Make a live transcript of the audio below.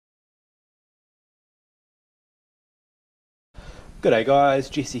G'day guys,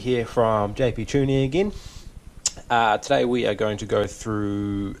 Jesse here from JP Tuning again. Today we are going to go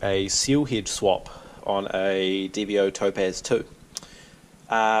through a seal head swap on a DVO Topaz 2.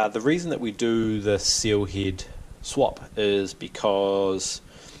 The reason that we do the seal head swap is because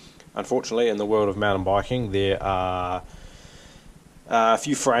unfortunately in the world of mountain biking there are a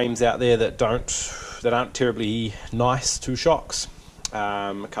few frames out there that aren't terribly nice to shocks.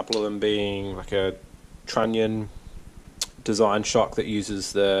 A couple of them being like a trunnion design shock that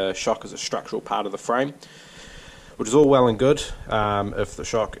uses the shock as a structural part of the frame, which is all well and good if the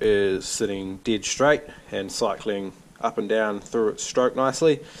shock is sitting dead straight and cycling up and down through its stroke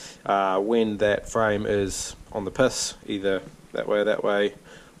nicely. When that frame is on the piss, either that way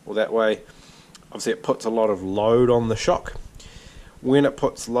or that way, obviously it puts a lot of load on the shock. When it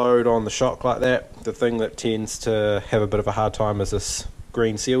puts load on the shock like that, the thing that tends to have a bit of a hard time is this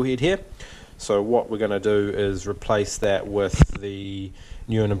green seal head here. So what we're going to do is replace that with the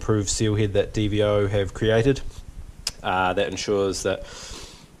new and improved seal head that DVO have created. That ensures that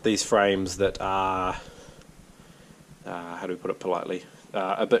these frames that are, how do we put it politely,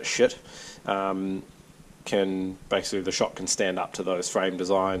 a bit shit, can basically, the shock can stand up to those frame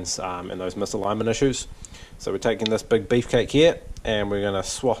designs and those misalignment issues. So we're taking this big beefcake here and we're going to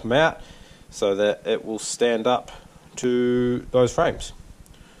swap them out so that it will stand up to those frames.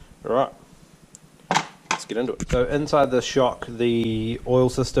 Alright. Let's get into it. So inside the shock, the oil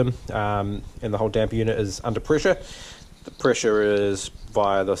system and the whole damper unit is under pressure. The pressure is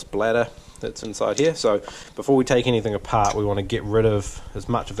via this bladder that's inside here. So before we take anything apart, we want to get rid of as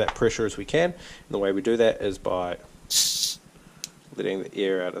much of that pressure as we can. And the way we do that is by letting the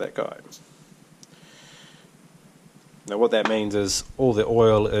air out of that guy. Now what that means is all the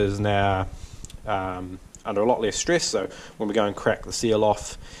oil is now under a lot less stress, so when we go and crack the seal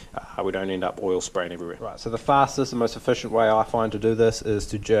off, we don't end up oil spraying everywhere. Right, so the fastest and most efficient way I find to do this is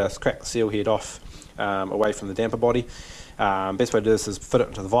to just crack the seal head off away from the damper body. Best way to do this is fit it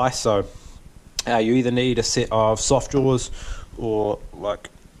into the vise. So you either need a set of soft jaws, or like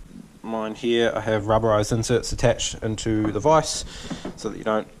mine here, I have rubberized inserts attached into the vise so that you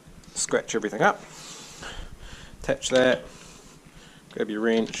don't scratch everything up. Attach that, grab your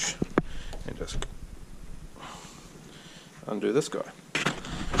wrench and just undo this guy.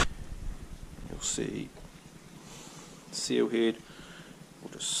 You'll see the seal head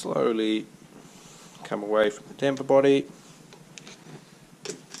will just slowly come away from the damper body.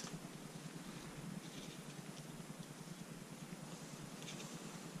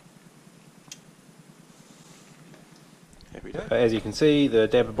 As you can see, the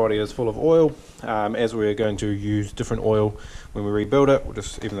damper body is full of oil. As we're going to use different oil when we rebuild it, we'll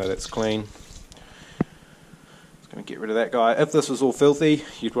just, even though that's clean, going to get rid of that guy. If this was all filthy,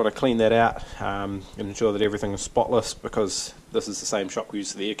 you'd want to clean that out and ensure that everything is spotless, because this is the same shock we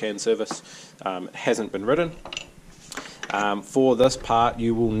use for the air can service. It hasn't been ridden. For this part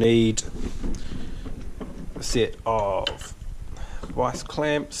you will need a set of vise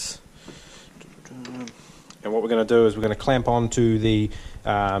clamps, and what we're going to do is we're going to clamp onto the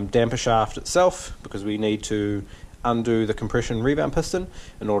damper shaft itself, because we need to undo the compression rebound piston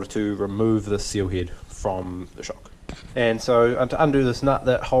in order to remove the seal head from the shock. And so to undo this nut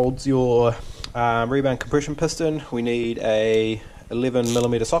that holds your rebound compression piston, we need a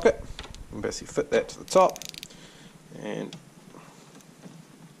 11mm socket. And basically fit that to the top and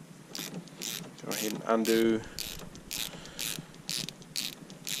go ahead and undo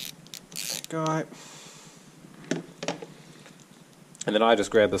that guy. And then I just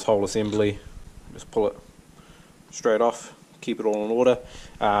grab this whole assembly, just pull it straight off, keep it all in order.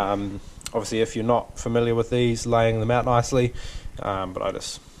 Obviously if you're not familiar with these, laying them out nicely, but I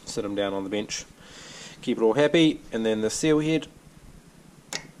just sit them down on the bench, keep it all happy, and then the seal head,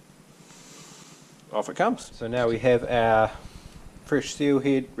 off it comes. So now we have our fresh seal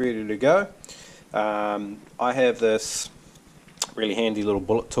head ready to go. I have this really handy little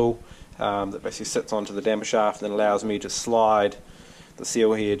bullet tool that basically sits onto the damper shaft and allows me to slide the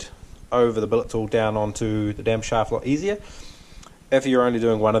seal head over the billet tool down onto the damper shaft a lot easier. If you're only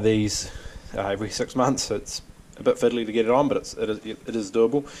doing one of these every 6 months, it's a bit fiddly to get it on, but it is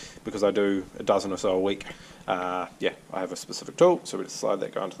doable, because I do a dozen or so a week. Yeah, I have a specific tool, so we just slide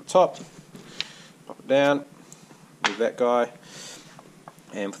that guy onto the top, pop it down, move that guy,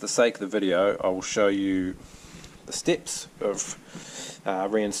 and for the sake of the video I will show you the steps of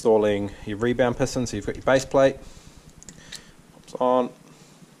reinstalling your rebound piston. So you've got your base plate, pops on,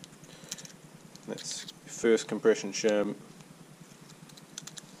 that's your first compression shim,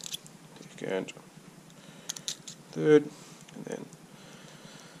 second, third, and then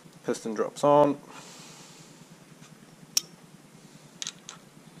piston drops on,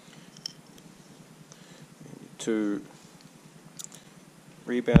 2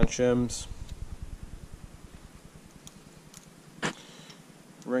 rebound shims,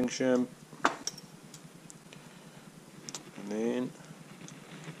 ring shim, and then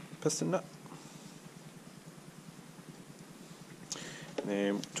piston nut. And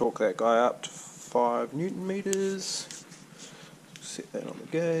then torque that guy up to 5 Newton meters. Set that on the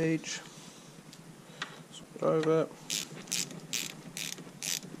gauge. Swap it over.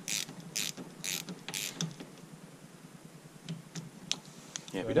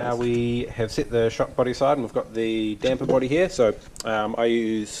 Now we have set the shock body aside and we've got the damper body here. So I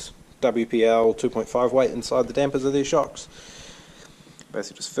use WPL 2.5 weight inside the dampers of these shocks.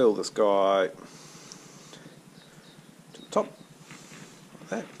 Basically just fill this guy to the top, like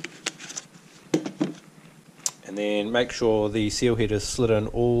that. And then make sure the seal head is slid in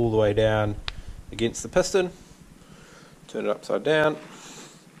all the way down against the piston. Turn it upside down.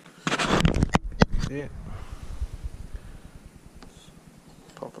 Yeah.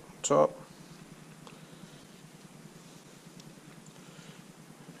 Pop it on top.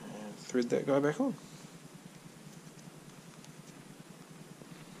 And thread that guy back on.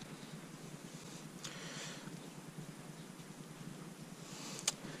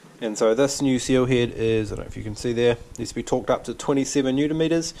 And so this new seal head is, I don't know if you can see there, needs to be torqued up to 27 Newton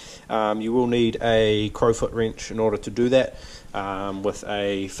meters. You will need a crowfoot wrench in order to do that, with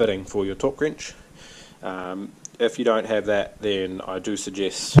a fitting for your torque wrench. If you don't have that, then I do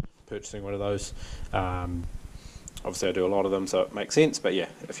suggest purchasing one of those. Obviously I do a lot of them, so it makes sense, but yeah,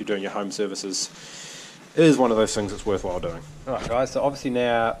 if you're doing your home services, it is one of those things that's worthwhile doing. Alright guys, so obviously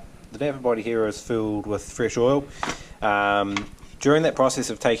now the damper body here is filled with fresh oil. During that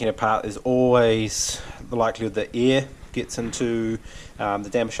process of taking it apart, there's always the likelihood that air gets into the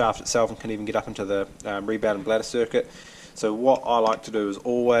damper shaft itself and can even get up into the rebound and bladder circuit. So what I like to do is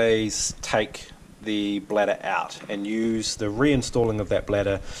always take the bladder out and use the reinstalling of that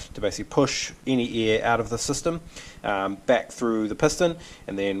bladder to basically push any air out of the system back through the piston,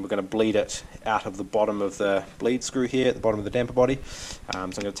 and then we're going to bleed it out of the bottom of the bleed screw here at the bottom of the damper body. So I'm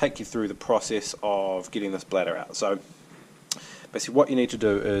going to take you through the process of getting this bladder out. So basically what you need to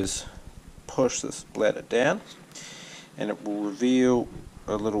do is push this bladder down and it will reveal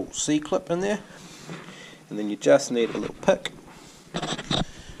a little C-clip in there, and then you just need a little pick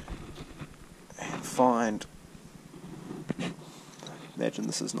and find, imagine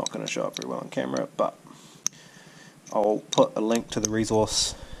this is not going to show up very well on camera, but I'll put a link to the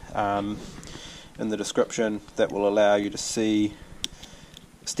resource in the description that will allow you to see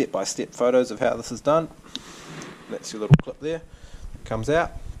step-by-step photos of how this is done. That's your little clip there. It comes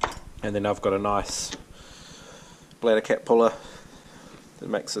out, and then I've got a nice bladder cap puller that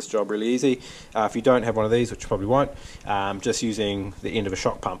makes this job really easy. If you don't have one of these, which you probably won't, just using the end of a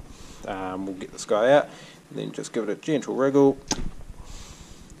shock pump we'll get this guy out, and then just give it a gentle wriggle,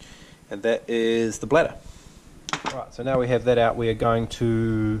 and that is the bladder. Right, so now we have that out, we are going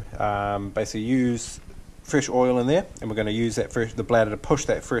to basically use fresh oil in there, and we're going to use that the bladder to push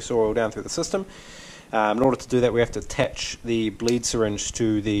that fresh oil down through the system. In order to do that, we have to attach the bleed syringe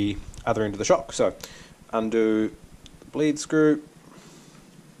to the other end of the shock. So undo the bleed screw,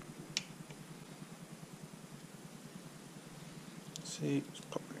 see, just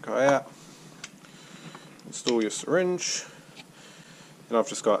pop that guy out, install your syringe, and I've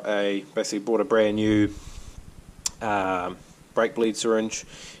just got basically bought a brand new brake bleed syringe,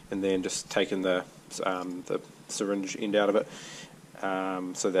 and then just taken the syringe end out of it,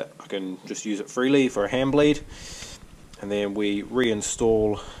 so that I can just use it freely for a hand bleed. And then we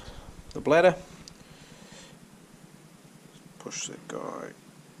reinstall the bladder, push that guy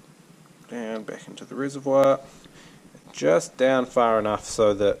down back into the reservoir, just down far enough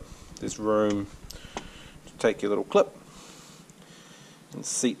so that there's room to take your little clip and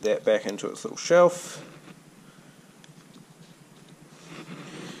seat that back into its little shelf.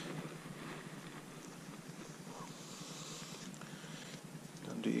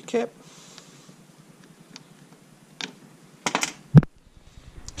 Undo your cap.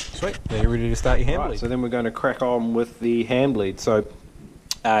 Sweet, now you're ready to start your hand bleed. So then we're going to crack on with the hand bleed. So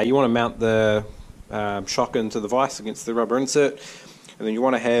you want to mount the shock into the vise against the rubber insert, and then you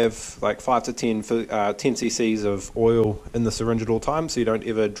want to have like 5 to 10 cc's of oil in the syringe at all times, so you don't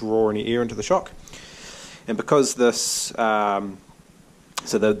ever draw any air into the shock. And because this, so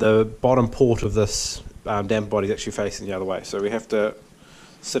the bottom port of this damper body is actually facing the other way, so we have to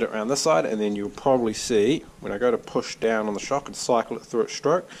sit it around this side, and then you'll probably see when I go to push down on the shock and cycle it through its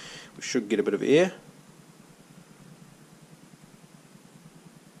stroke, we should get a bit of air.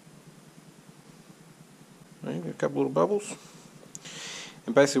 A couple little bubbles.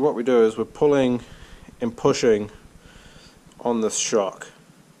 And basically what we do is we're pulling and pushing on this shock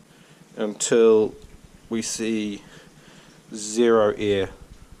until we see zero air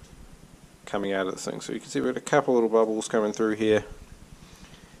coming out of the thing. So you can see we've got a couple little bubbles coming through here,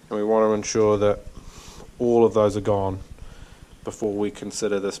 and we want to ensure that all of those are gone before we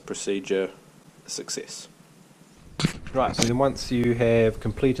consider this procedure a success. Right, so then once you have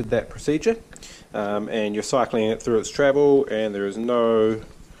completed that procedure and you're cycling it through its travel and there is no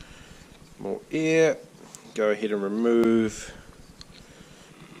more air, go ahead and remove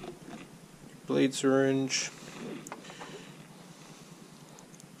your bleed syringe.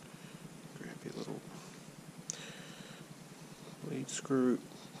 Grab your little bleed screw,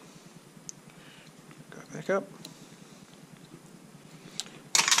 go back up.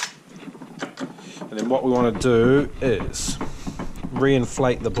 And then what we want to do is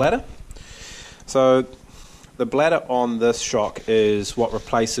reinflate the bladder. So the bladder on this shock is what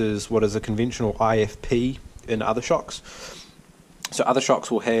replaces what is a conventional IFP in other shocks. So other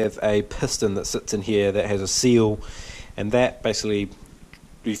shocks will have a piston that sits in here that has a seal, and that basically,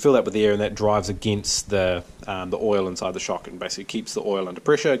 you fill that with air and that drives against the oil inside the shock and basically keeps the oil under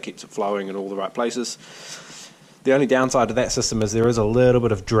pressure, keeps it flowing in all the right places. The only downside to that system is there is a little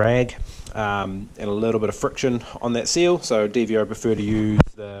bit of drag and a little bit of friction on that seal, so DVO prefer to use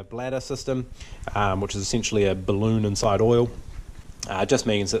the bladder system, which is essentially a balloon inside oil. It just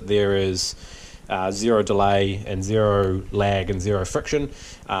means that there is zero delay and zero lag and zero friction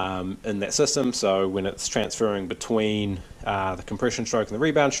in that system, so when it's transferring between the compression stroke and the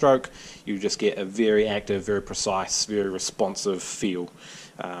rebound stroke, you just get a very active, very precise, very responsive feel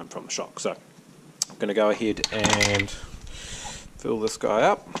from the shock. So I'm going to go ahead and fill this guy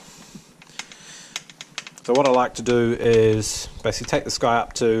up. So what I like to do is basically take this guy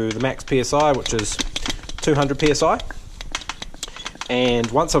up to the max PSI, which is 200 PSI. And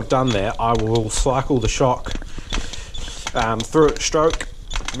once I've done that, I will cycle the shock through its stroke,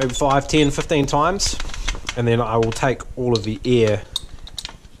 maybe 5, 10, 15 times. And then I will take all of the air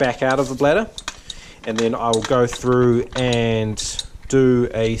back out of the bladder. And then I will go through and do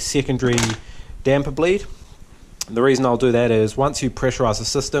a secondary damper bleed. The reason I'll do that is once you pressurize the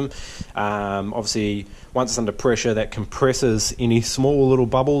system, obviously once it's under pressure, that compresses any small little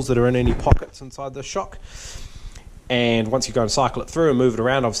bubbles that are in any pockets inside the shock. And once you go and cycle it through and move it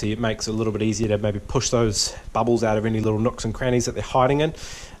around, obviously it makes it a little bit easier to maybe push those bubbles out of any little nooks and crannies that they're hiding in.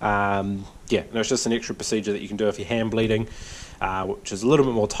 Yeah, no, it's just an extra procedure that you can do if you're hand bleeding, which is a little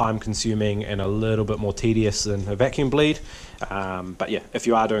bit more time consuming and a little bit more tedious than a vacuum bleed. But yeah, if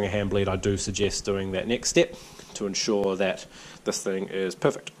you are doing a hand bleed, I do suggest doing that next step to ensure that this thing is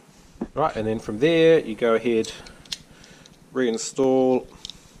perfect. Right, and then from there you go ahead, reinstall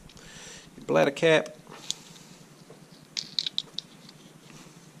your bladder cap,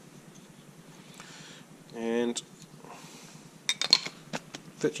 and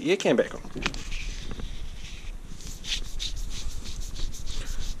put your air can back on.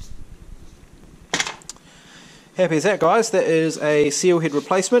 Happy as that, guys. That is a seal head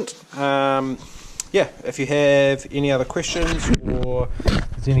replacement. Yeah, if you have any other questions or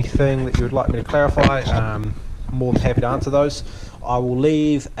there's anything that you would like me to clarify, I'm more than happy to answer those. I will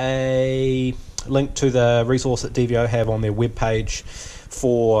leave a link to the resource that DVO have on their webpage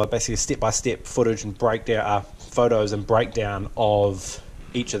for basically step-by-step footage and breakdown, photos and breakdown of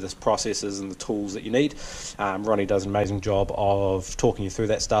each of the processes and the tools that you need. Ronnie does an amazing job of talking you through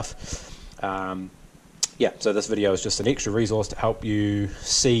that stuff. Yeah, so this video is just an extra resource to help you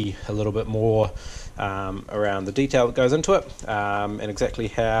see a little bit more around the detail that goes into it and exactly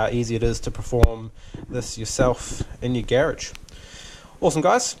how easy it is to perform this yourself in your garage. Awesome,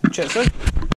 guys. Chat soon.